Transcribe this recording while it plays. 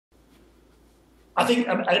I think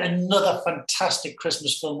another fantastic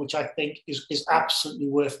Christmas film, which I think is absolutely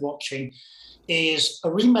worth watching, is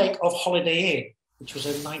a remake of Holiday Inn, which was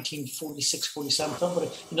a 1946-47 film,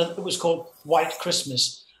 but it was called White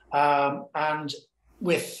Christmas, and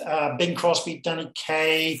with Bing Crosby, Danny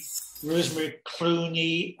Kaye, Rosemary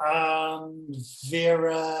Clooney, and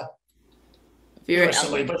Vera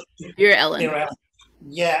Somebody, Ellen. but Vera Ellen. Vera,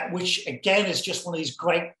 yeah, which again is just one of these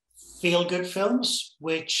great feel-good films,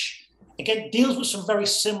 which again deals with some very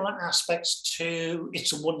similar aspects to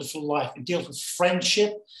It's a Wonderful Life. It deals with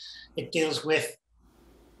friendship. It deals with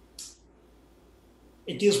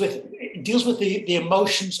the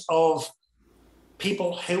emotions of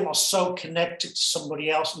people who are so connected to somebody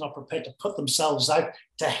else and are prepared to put themselves out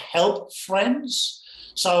to help friends.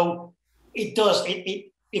 So it does.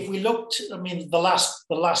 If we looked, I mean, the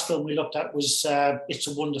last film we looked at was It's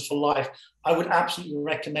a Wonderful Life. I would absolutely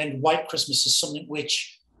recommend White Christmas as something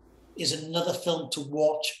which is another film to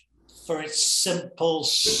watch for its simple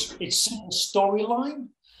storyline,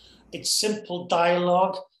 its simple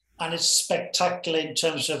dialogue, and it's spectacular in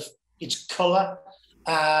terms of its color,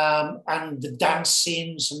 and the dance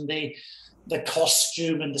scenes and the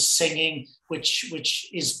costume and the singing, which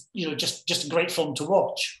is just a great film to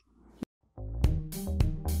watch.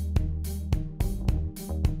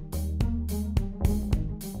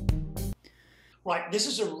 Right, this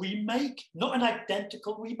is a remake, not an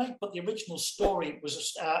identical remake, but the original story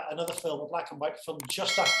was another film, a black and white film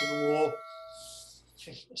just after the war,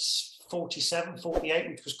 47, 48,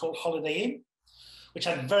 which was called Holiday Inn, which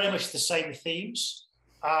had very much the same themes.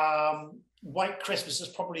 White Christmas is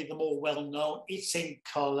probably the more well-known. It's in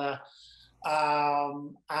colour.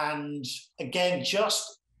 And again,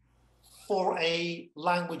 just for a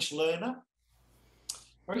language learner,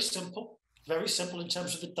 very simple in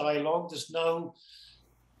terms of the dialogue. There's no,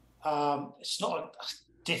 it's not a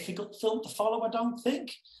difficult film to follow, I don't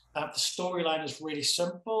think. The storyline is really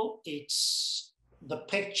simple. It's the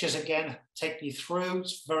pictures, again, take you through.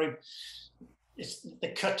 It's the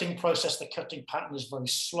cutting process, the cutting pattern is very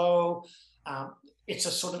slow. It's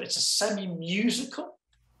a semi-musical.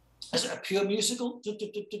 Is it a pure musical?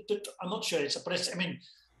 I'm not sure. It's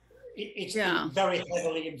very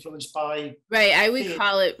heavily influenced by. Right, I would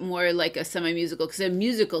call it more like a semi-musical, because a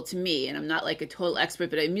musical to me, and I'm not like a total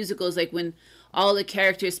expert, but a musical is like when all the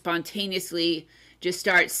characters spontaneously just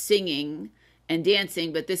start singing and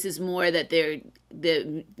dancing, but this is more that the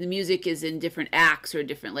music is in different acts or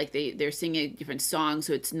different, like they're singing different songs,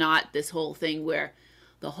 so it's not this whole thing where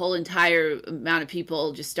the whole entire amount of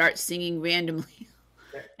people just start singing randomly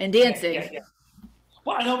and dancing. Yeah.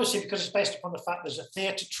 Well, and obviously because it's based upon the fact there's a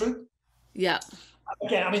theatre troupe. Yeah.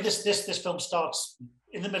 Again, I mean, this film starts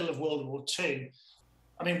in the middle of World War II.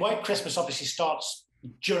 I mean, White Christmas obviously starts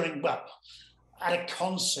at a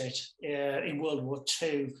concert in World War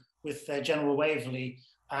II with General Waverley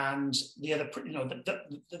and the other,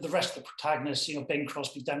 the rest of the protagonists, Bing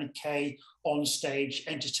Crosby, Danny Kaye on stage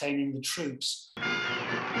entertaining the troops.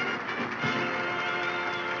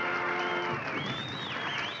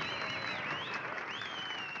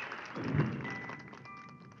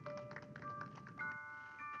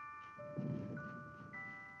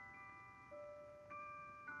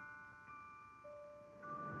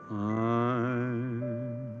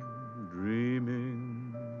 I'm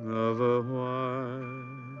dreaming of a white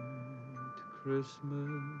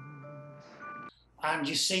Christmas. And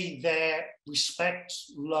you see their respect,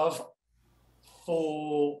 love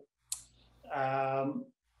for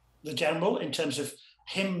the general in terms of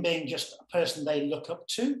him being just a person they look up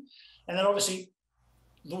to. And then obviously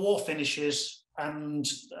the war finishes and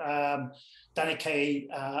Danny Kaye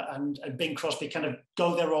and Bing Crosby kind of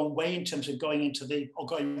go their own way in terms of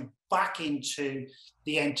going back into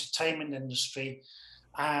the entertainment industry.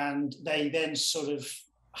 And they then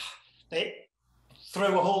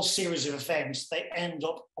through a whole series of events, they end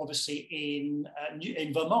up obviously in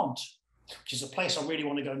Vermont, which is a place I really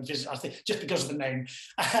want to go and visit, I think, just because of the name.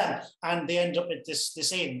 And they end up at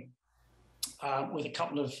this inn with a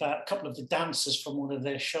couple of the dancers from one of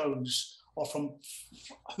their shows, or from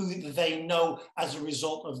who they know as a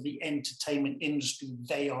result of the entertainment industry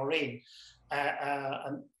they are in.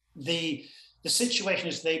 And the situation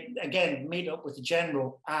is they, again, meet up with the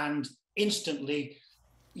general, and instantly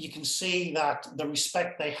you can see that the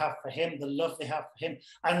respect they have for him, the love they have for him,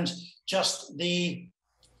 and just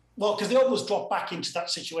because they almost drop back into that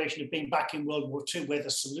situation of being back in World War II where they're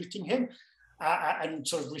saluting him and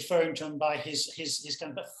sort of referring to him by his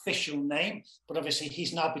kind of official name. But obviously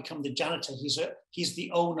he's now become the janitor. He's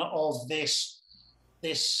the owner of this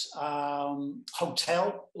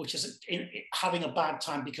hotel, which is having a bad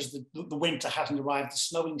time because the winter hasn't arrived.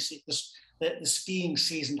 The that the skiing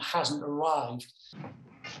season hasn't arrived.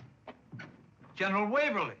 General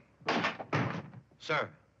Waverly. Sir.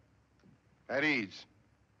 At ease.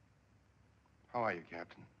 How are you,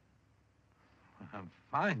 Captain? I'm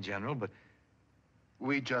fine, General, but...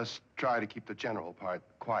 We just try to keep the general part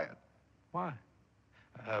quiet. Why?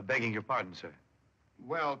 Begging your pardon, sir.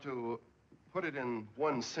 Well, to put it in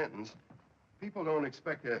one sentence, people don't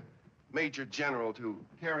expect a major general to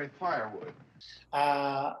carry firewood.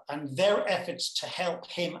 And their efforts to help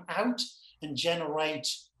him out and generate,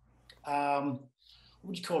 what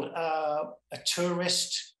would you call it, a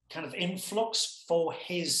tourist kind of influx for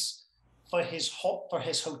his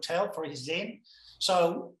hotel, for his inn.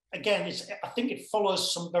 So again, I think it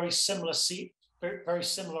follows some very similar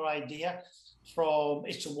idea from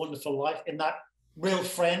It's a Wonderful Life, in that real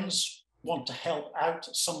friends want to help out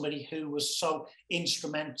somebody who was so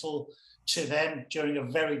instrumental to them during a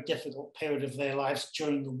very difficult period of their lives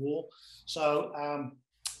during the war. So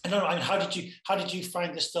I don't know. I mean, how did you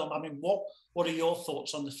find this film? I mean, what are your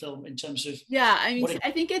thoughts on the film in terms of? Yeah, I mean,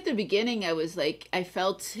 I think at the beginning I was like, I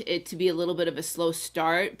felt it to be a little bit of a slow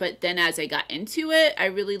start, but then as I got into it, I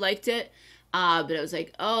really liked it. But I was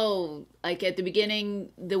like, oh, like at the beginning,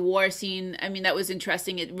 the war scene, I mean, that was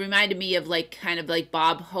interesting. It reminded me of like kind of like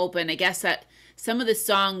Bob Hope, and I guess that some of the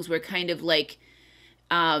songs were kind of like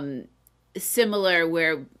similar,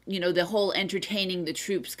 where, you know, the whole entertaining the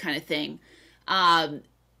troops kind of thing.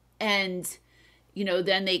 And, you know,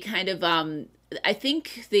 then they kind of, I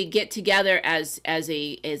think they get together as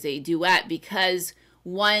a duet because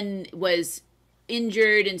one was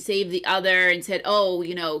injured and saved the other and said, oh,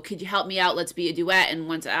 you know, could you help me out? Let's be a duet. And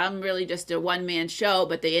once I'm really just a one-man show,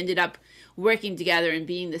 but they ended up working together and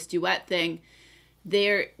being this duet thing.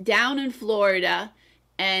 They're down in Florida,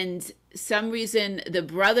 and some reason the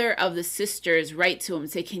brother of the sisters write to him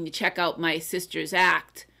and say, can you check out my sister's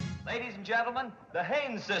act? Ladies and gentlemen, the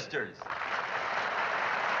Haynes sisters.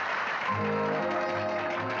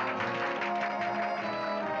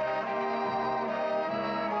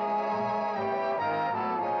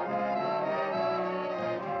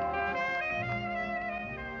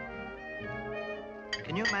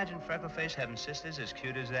 Can you imagine Freckleface having sisters as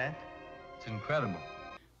cute as that? It's incredible.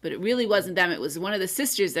 But it really wasn't them. It was one of the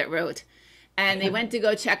sisters that wrote. And they went to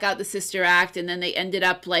go check out the sister act, and then they ended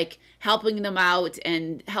up like helping them out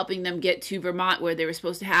and helping them get to Vermont, where they were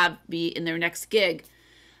supposed to be in their next gig.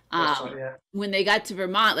 When they got to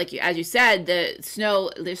Vermont, like as you said, the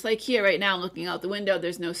snow, there's like here right now, I'm looking out the window,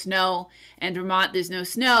 there's no snow. And Vermont, there's no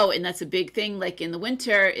snow. And that's a big thing. Like in the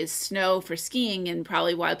winter is snow for skiing, and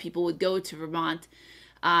probably why people would go to Vermont.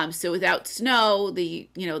 So without snow,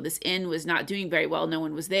 this inn was not doing very well. No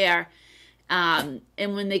one was there. And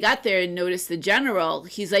when they got there and noticed the general,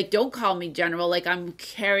 he's like, don't call me general. Like, I'm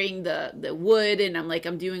carrying the wood, and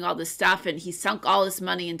I'm doing all this stuff. And he sunk all this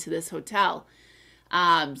money into this hotel.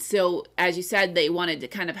 So as you said, they wanted to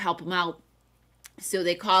kind of help him out. So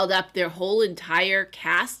they called up their whole entire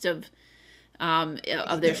cast of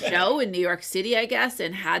their show in New York City, I guess,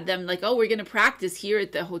 and had them like, oh, we're going to practice here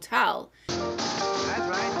at the hotel. That's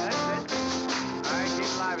right, that's it. All right,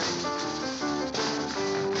 keep lively.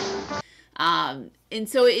 And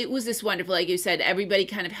so it was this wonderful, like you said, everybody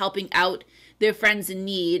kind of helping out their friends in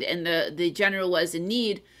need, and the general was in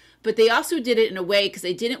need. But they also did it in a way because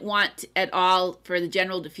they didn't want at all for the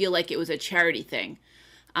general to feel like it was a charity thing.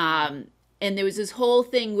 And there was this whole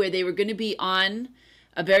thing where they were going to be on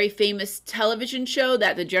a very famous television show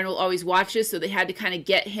that the general always watches, so they had to kind of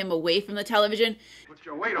get him away from the television. Put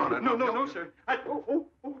your weight on it. No, sir.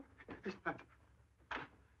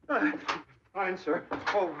 Fine, sir.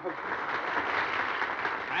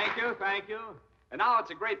 Thank you. And now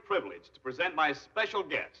it's a great privilege to present my special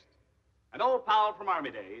guest, an old pal from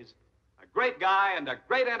Army days, a great guy and a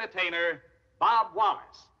great entertainer, Bob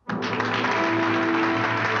Wallace.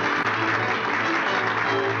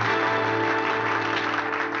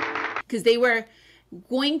 Because they were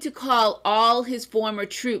going to call all his former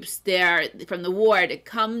troops there from the war to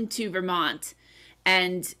come to Vermont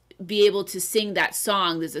and be able to sing that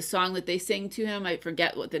song. There's a song that they sing to him. I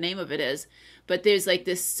forget what the name of it is. But there's like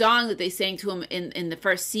this song that they sang to him in the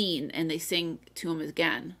first scene, and they sing to him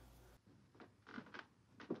again.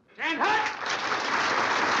 Stand hut!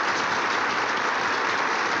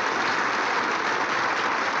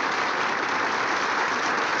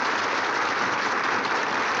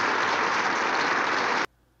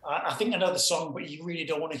 I think I know the song, but you really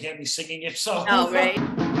don't want to hear me singing it. So. Oh, right.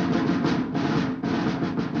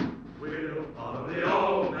 We'll follow the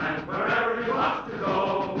old man wherever he wants to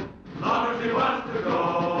go, long as he wants to go,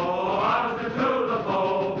 opposite to the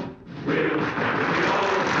foe. We'll stay with the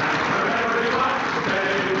old man wherever he wants to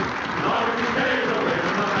stay, long as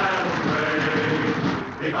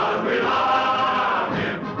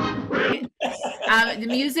the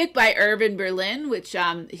music by Irving Berlin, which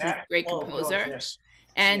he's a great Oh, composer. God, yes.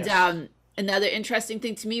 And Yes. another interesting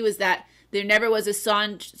thing to me was that there never was a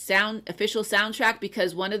official soundtrack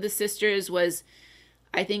because one of the sisters was,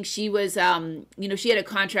 I think she was, she had a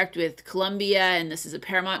contract with Columbia, and this is a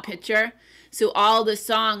Paramount picture. So all the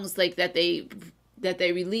songs like that they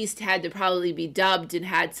released had to probably be dubbed and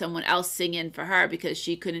had someone else sing in for her because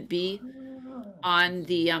she couldn't be on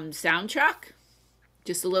the soundtrack.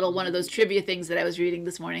 Just a little one of those trivia things that I was reading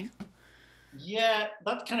this morning. Yeah,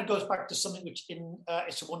 that kind of goes back to something which in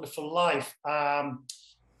It's a Wonderful Life,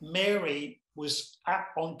 Mary was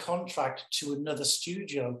on contract to another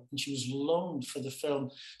studio and she was loaned for the film.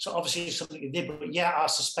 So obviously it's something they did, but yeah, I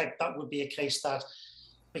suspect that would be a case that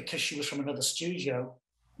because she was from another studio,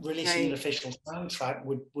 releasing an official soundtrack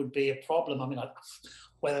would be a problem. I mean,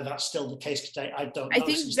 whether that's still the case today, I don't know. I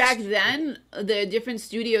think back then, the different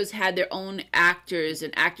studios had their own actors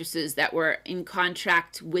and actresses that were in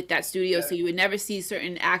contract with that studio. Yeah. So you would never see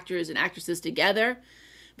certain actors and actresses together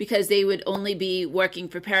because they would only be working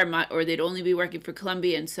for Paramount or they'd only be working for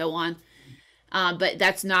Columbia and so on. But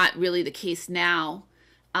that's not really the case now.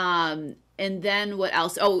 And then what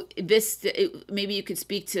else? Oh, maybe you could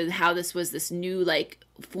speak to how this was this new like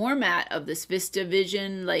format of this Vista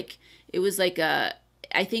Vision. Like it was like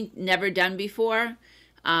I think never done before.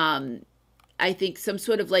 I think some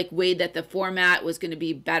sort of like way that the format was going to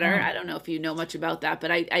be better. I don't know if you know much about that, but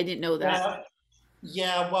I didn't know that.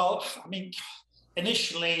 Yeah, well, I mean,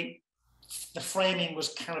 initially the framing was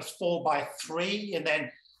kind of 4:3, and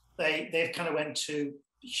then they've kind of went to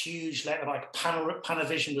huge, like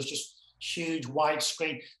Panavision was just huge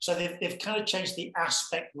widescreen. So they've kind of changed the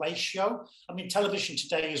aspect ratio. I mean, television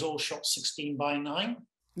today is all shot 16:9.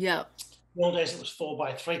 Yeah. In the old days it was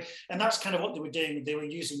 4:3, and that's kind of what they were doing. They were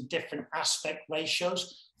using different aspect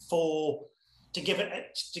ratios to give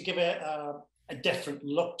it a different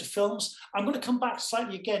look to films. I'm going to come back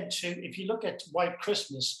slightly again to, if you look at White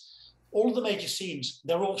Christmas, all of the major scenes,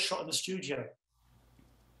 they're all shot in the studio.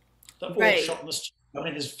 They're all shot in the studio. I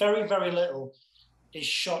mean, there's very, very little is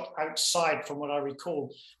shot outside from what I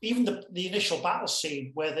recall. Even the initial battle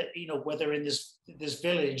scene where they're in this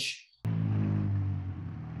village.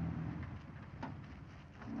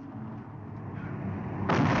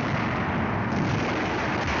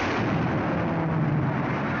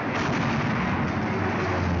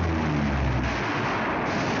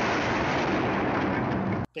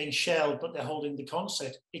 Being shelled, but they're holding the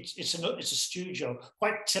concert. It's a studio,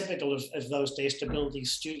 quite typical of those days to build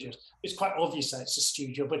these studios. It's quite obvious that it's a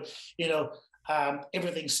studio, but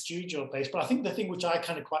everything's studio based. But I think the thing which I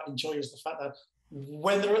kind of quite enjoy is the fact that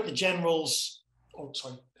when they're at the generals,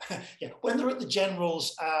 when they're at the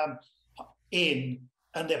generals inn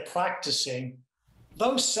and they're practicing,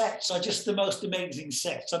 those sets are just the most amazing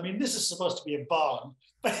sets. I mean, this is supposed to be a barn,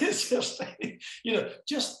 but it's just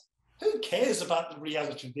just. Who cares about the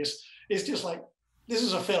reality of this? It's just like, this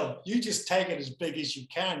is a film. You just take it as big as you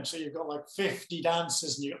can. So you've got like 50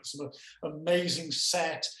 dancers and you've got some amazing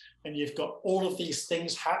set and you've got all of these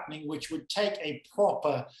things happening, which would take a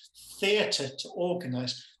proper theatre to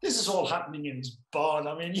organize. This is all happening in this barn.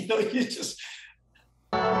 I mean, you just...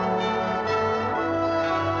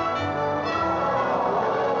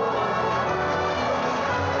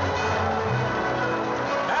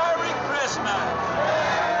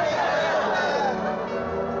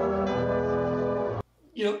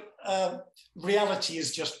 Reality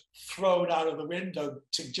is just thrown out of the window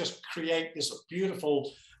to just create this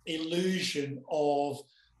beautiful illusion of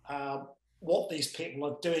what these people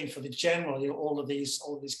are doing for the general. All of these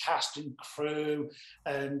cast and crew,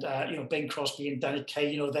 and Bing Crosby and Danny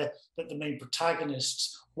Kaye. They're the main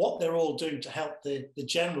protagonists. What they're all doing to help the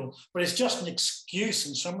general, but it's just an excuse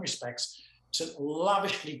in some respects to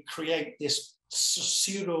lavishly create this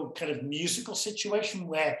pseudo kind of musical situation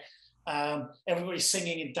where. Everybody's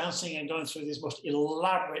singing and dancing and going through these most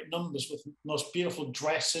elaborate numbers with most beautiful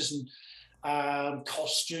dresses and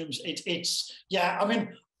costumes. I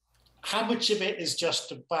mean, how much of it is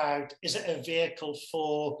just about, is it a vehicle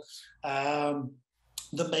for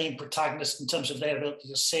the main protagonist in terms of their ability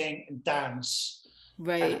to sing and dance?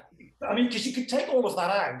 Right. I mean, because you could take all of that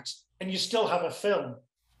out and you still have a film.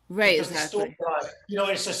 Right, exactly.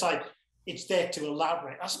 It's just like, it's there to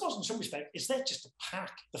elaborate. I suppose in some respect, it's there just to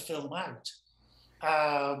pack the film out.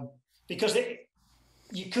 Because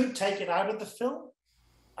you could take it out of the film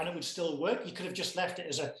and it would still work. You could have just left it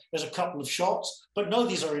as a couple of shots. But no,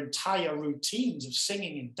 these are entire routines of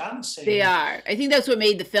singing and dancing. They are. I think that's what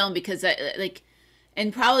made the film, because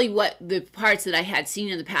and probably what the parts that I had seen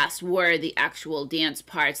in the past were the actual dance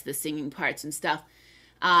parts, the singing parts and stuff.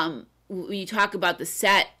 When you talk about the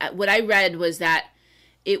set, what I read was that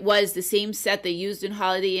it was the same set they used in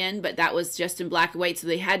Holiday Inn, but that was just in black and white. So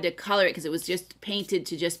they had to color it because it was just painted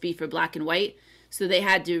to just be for black and white. So they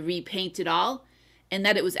had to repaint it all. And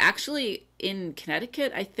that it was actually in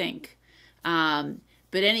Connecticut, I think.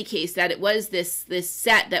 But in any case, that it was this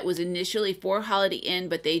set that was initially for Holiday Inn,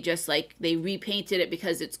 but they just like, they repainted it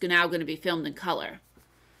because it's now going to be filmed in color.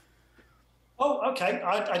 Oh, okay.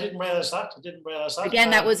 I didn't realize that.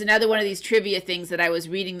 Again, that was another one of these trivia things that I was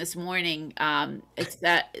reading this morning. It's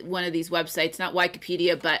that one of these websites, not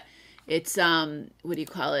Wikipedia, but it's what do you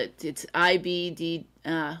call it? It's IBD.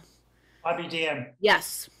 IBDM.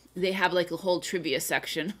 Yes, they have like a whole trivia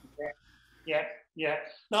section. Yeah.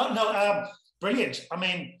 No. Brilliant. I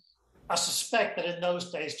mean, I suspect that in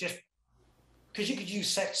those days, just because you could use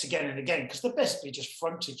sets again and again, because they're basically just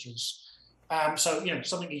frontages. So, you know,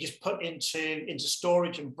 something you just put into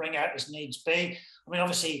storage and bring out as needs be. I mean,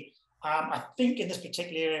 obviously, I think in this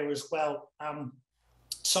particular area as well,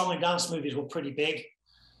 song and dance movies were pretty big.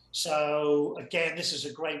 So again, this is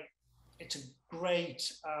a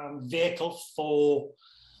great vehicle for,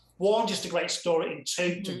 one, just a great story, and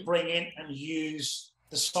two, to bring in and use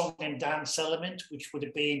the song and dance element, which would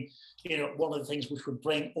have been, you know, one of the things which would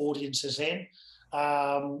bring audiences in.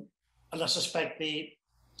 And I suspect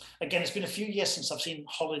again, it's been a few years since I've seen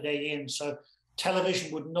Holiday Inn, so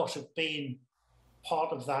television would not have been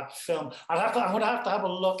part of that film. I'm going to have to have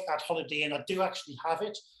a look at Holiday Inn. I do actually have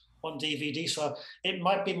it on DVD, so it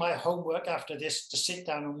might be my homework after this to sit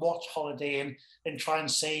down and watch Holiday Inn and try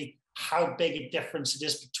and see how big a difference it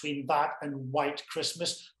is between that and White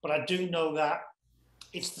Christmas. But I do know that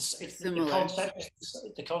the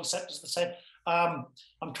concept is the same. I'm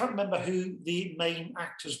trying to remember who the main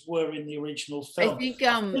actors were in the original film.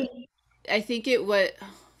 I think it was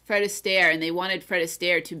Fred Astaire, and they wanted Fred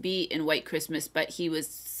Astaire to be in White Christmas, but he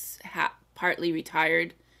was partly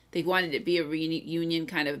retired. They wanted it to be a reunion,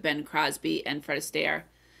 kind of Ben Crosby and Fred Astaire,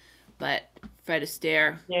 but Fred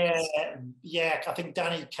Astaire. Yeah. I think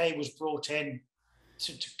Danny Kaye was brought in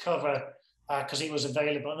to cover, because he was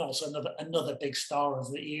available, and also another big star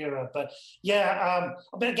of the era. But yeah,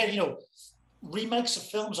 I mean, again, you know, remakes of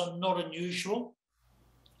films are not unusual.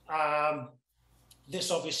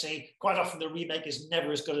 This obviously, quite often the remake is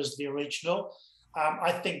never as good as the original.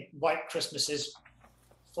 I think White Christmas is,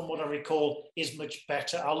 from what I recall, is much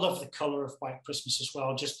better. I love the color of White Christmas as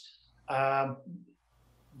well. Just the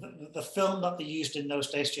film that they used in those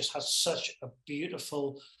days just has such a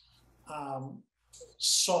beautiful,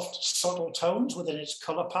 soft, subtle tones within its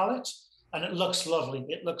color palette, and it looks lovely.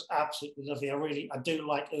 It looks absolutely lovely. I do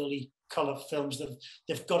like early color films.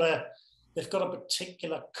 They've got a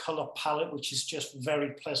particular color palette which is just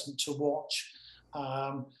very pleasant to watch,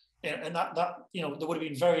 and that you know, there would have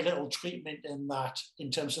been very little treatment in that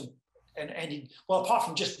in terms of apart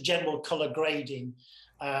from just general color grading.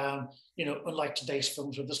 You know, unlike today's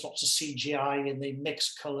films where there's lots of CGI and they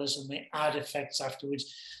mix colors and they add effects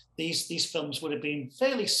afterwards. These films would have been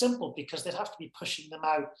fairly simple because they'd have to be pushing them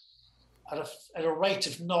out at a rate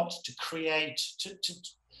of knots to create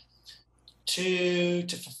to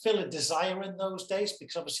fulfill a desire in those days,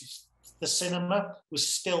 because obviously the cinema was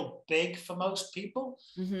still big for most people.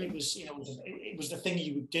 It was, you know, it was the thing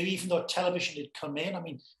you would do, even though television had come in. I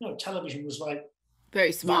mean, you know, television was like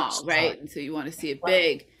very small, right? And so you want to see it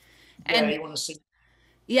big, and you want to see.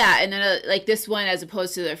 Yeah, and then like this one, as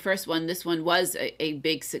opposed to their first one, this one was a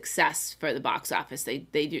big success for the box office. They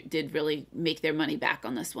did really make their money back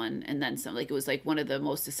on this one, and then some. Like it was like one of the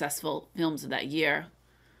most successful films of that year.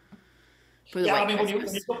 I mean,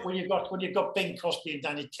 when you've got Bing Crosby and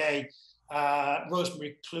Danny Kaye,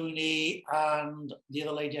 Rosemary Clooney, and the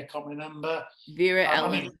other lady I can't remember, Vera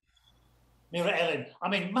Ellen. Vera Ellen. I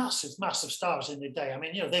mean, massive stars in the day. I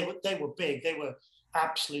mean, you know, they were big. They were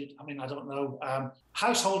absolute. I mean, I don't know,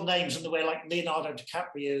 household names in the way like Leonardo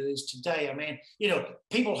DiCaprio is today. I mean, you know,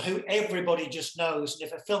 people who everybody just knows. And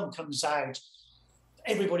if a film comes out,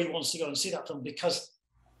 everybody wants to go and see that film because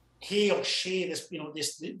he or she,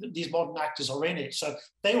 these modern actors are in it. So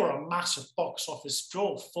they were a massive box office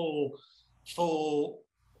draw for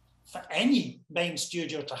any main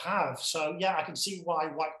studio to have. So yeah, I can see why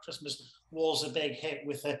White Christmas was a big hit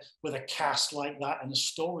with a cast like that and a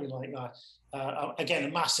story like that. Again,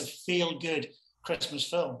 a massive feel-good Christmas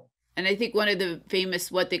film. And I think one of the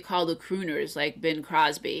famous, what they call the crooners, like Ben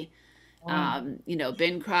Crosby, you know,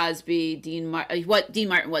 Ben Crosby, Dean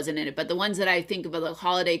Martin wasn't in it, but the ones that I think of are the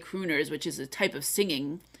holiday crooners, which is a type of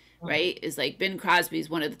singing, right? Is like Ben Crosby's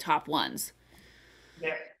one of the top ones.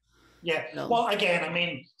 Yeah. So. Well, again, I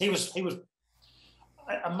mean, he was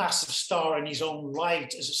a massive star in his own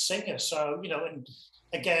right as a singer. So, you know, and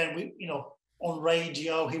again, on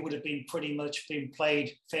radio, he would have been pretty much being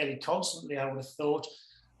played fairly constantly, I would have thought.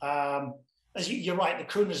 As you're right, the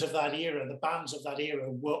crooners of that era, the bands of that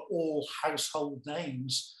era were all household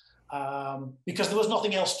names because there was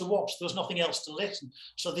nothing else to watch. There was nothing else to listen.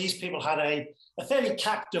 So these people had a fairly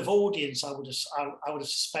captive audience, I would have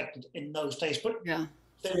suspected in those days. But Yeah.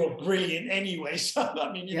 they were brilliant anyway. So,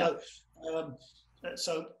 I mean, you know,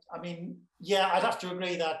 so, I mean, yeah, I'd have to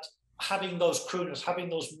agree that having those crooners, having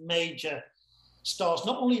those major stars,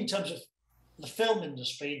 not only in terms of the film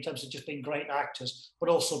industry, in terms of just being great actors, but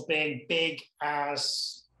also being big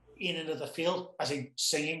as in another field, as in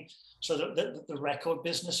singing, so the record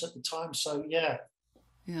business at the time. So, yeah.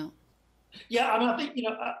 Yeah. Yeah, I mean, I think, you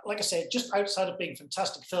know, like I said, just outside of being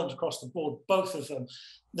fantastic films across the board, both of them,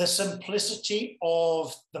 the simplicity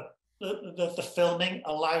of the filming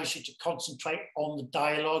allows you to concentrate on the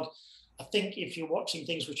dialogue. I think if you're watching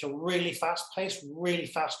things which are really fast-paced, really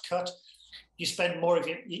fast-cut, you spend more of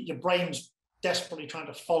your brain's desperately trying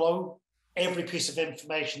to follow every piece of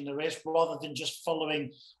information there is, rather than just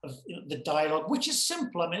following the dialogue, which is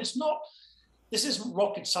simple. I mean, this isn't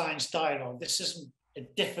rocket science dialogue. This isn't a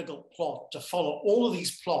difficult plot to follow. All of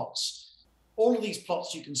these plots,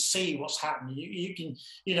 you can see what's happening. You can,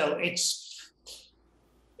 you know, it's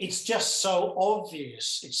just so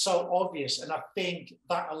obvious. It's so obvious. And I think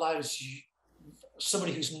that allows you,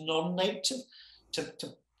 somebody who's non-native to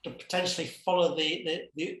potentially follow the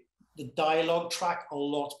dialogue track a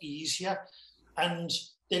lot easier. And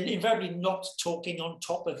then invariably not talking on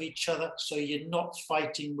top of each other. So you're not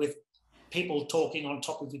fighting with people talking on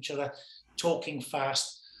top of each other, talking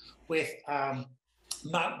fast, with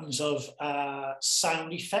mountains of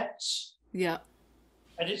sound effects. Yeah.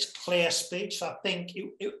 And it's clear speech. So I think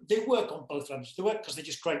they work on both levels. They work because they're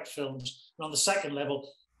just great films. And on the second level,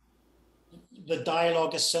 the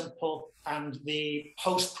dialogue is simple and the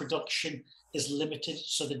post-production is limited.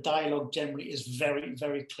 So the dialogue generally is very,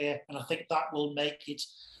 very clear. And I think that will make it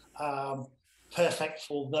perfect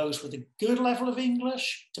for those with a good level of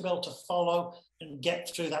English to be able to follow and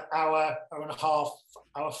get through that hour and a half,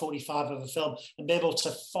 hour 45 of a film, and be able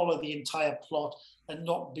to follow the entire plot and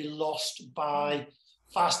not be lost by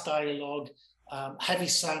fast dialogue, heavy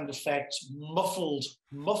sound effects, muffled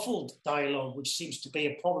dialogue, which seems to be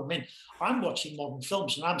a problem. I mean, I'm watching modern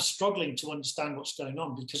films and I'm struggling to understand what's going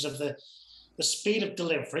on because of the speed of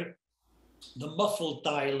delivery, the muffled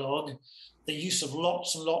dialogue, the use of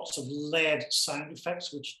lots and lots of layered sound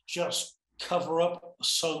effects, which just cover up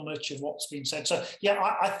so much of what's been said. So, yeah,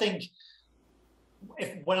 I think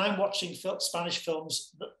when I'm watching Spanish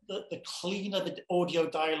films, the cleaner the audio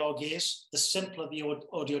dialogue is, the simpler the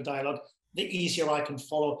audio dialogue, the easier I can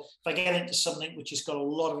follow. If I get into something which has got a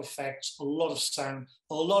lot of effects, a lot of sound,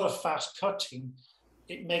 a lot of fast cutting,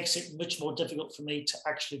 it makes it much more difficult for me to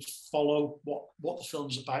actually follow what the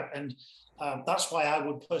film's about. And that's why I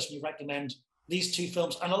would personally recommend these two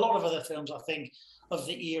films and a lot of other films, I think, of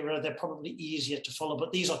the era. They're probably easier to follow,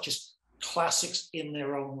 but these are just classics in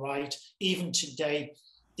their own right. Even today,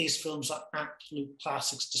 these films are absolute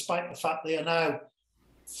classics, despite the fact they are now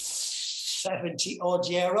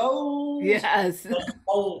 70-odd-year-old. Yes.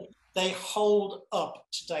 They hold up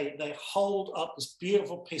today. They hold up as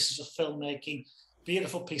beautiful pieces of filmmaking,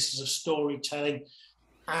 beautiful pieces of storytelling,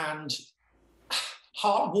 and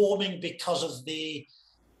heartwarming because of the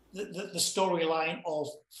storyline of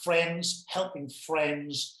friends helping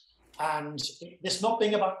friends, and this not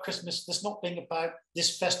being about Christmas, this not being about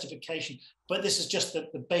this festive occasion, but this is just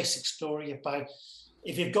the basic story about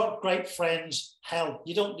if you've got great friends, hell,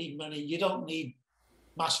 you don't need money, you don't need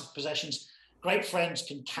massive possessions. Great friends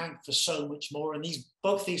can count for so much more, and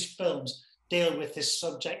both these films deal with this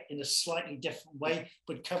subject in a slightly different way,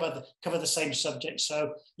 but cover the same subject.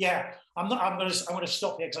 So yeah, I'm going to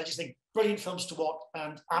stop here because I just think brilliant films to watch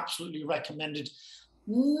and absolutely recommended,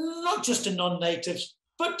 not just to non-natives,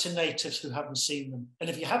 but to natives who haven't seen them. And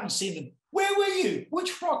if you haven't seen them, where were you?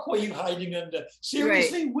 Which rock were you hiding under?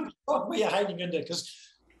 Seriously, right. Which rock were you hiding under? Because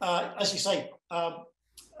as you say, I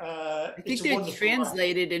think they're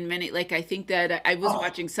translated in many, like I think that I was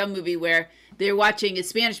watching some movie where they're watching a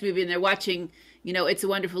Spanish movie and they're watching, you know, It's a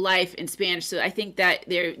Wonderful Life in Spanish. So I think that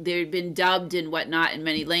they've been dubbed and whatnot in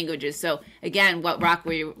many languages. So again, what rock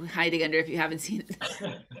were you hiding under if you haven't seen it?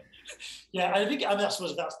 Yeah, I think, and I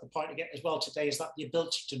suppose that's the point again as well today, is that the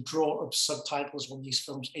ability to draw up subtitles on these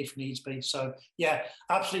films if needs be. So yeah,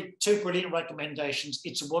 absolutely two brilliant recommendations.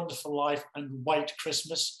 It's a Wonderful Life and White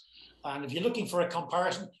Christmas. And if you're looking for a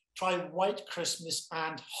comparison, try White Christmas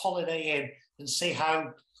and Holiday Inn and see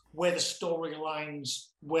where the storylines,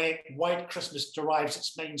 where White Christmas derives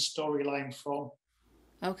its main storyline from.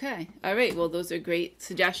 Okay. All right. Well, those are great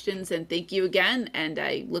suggestions, and thank you again. And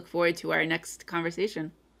I look forward to our next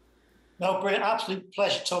conversation. No, brilliant. Absolute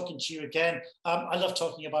pleasure talking to you again. I love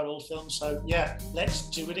talking about old films. So yeah, let's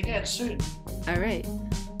do it again soon. All right.